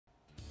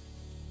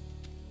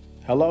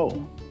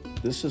Hello,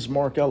 this is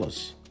Mark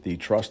Ellis, the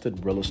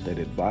trusted real estate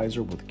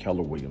advisor with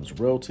Keller Williams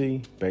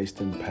Realty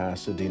based in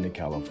Pasadena,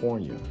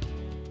 California.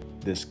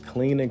 This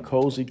clean and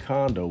cozy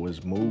condo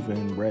is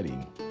move-in ready.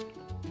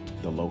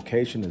 The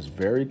location is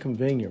very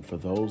convenient for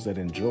those that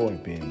enjoy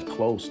being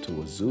close to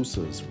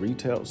Azusa's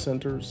retail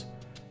centers,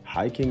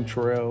 hiking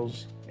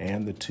trails,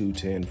 and the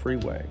 210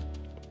 freeway.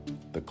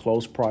 The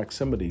close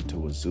proximity to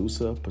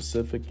Azusa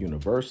Pacific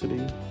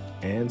University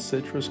and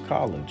Citrus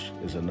College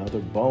is another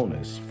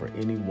bonus for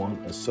anyone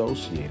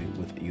associated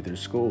with either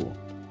school.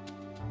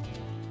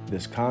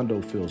 This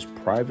condo feels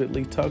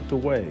privately tucked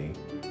away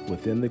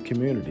within the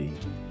community,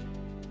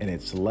 and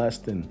it's less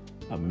than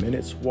a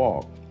minute's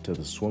walk to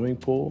the swimming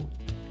pool,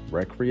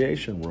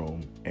 recreation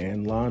room,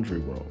 and laundry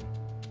room.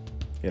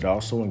 It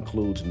also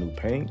includes new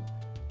paint,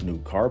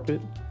 new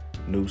carpet,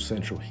 new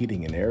central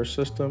heating and air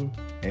system,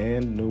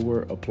 and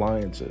newer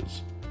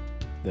appliances.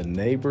 The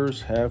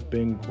neighbors have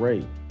been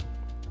great.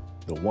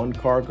 The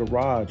one-car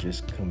garage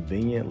is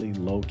conveniently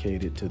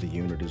located to the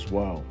unit as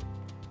well.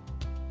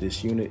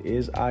 This unit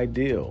is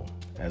ideal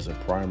as a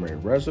primary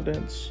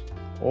residence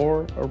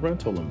or a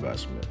rental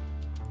investment.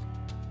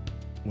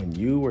 When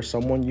you or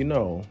someone you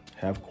know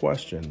have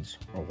questions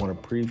or want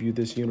to preview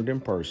this unit in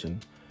person,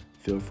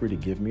 feel free to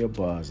give me a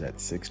buzz at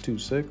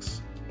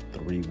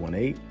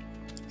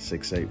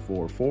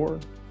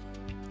 626-318-6844.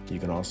 You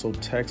can also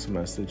text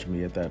message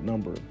me at that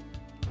number.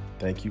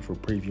 Thank you for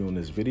previewing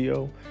this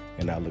video,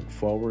 and I look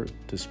forward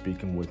to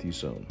speaking with you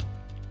soon.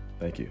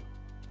 Thank you.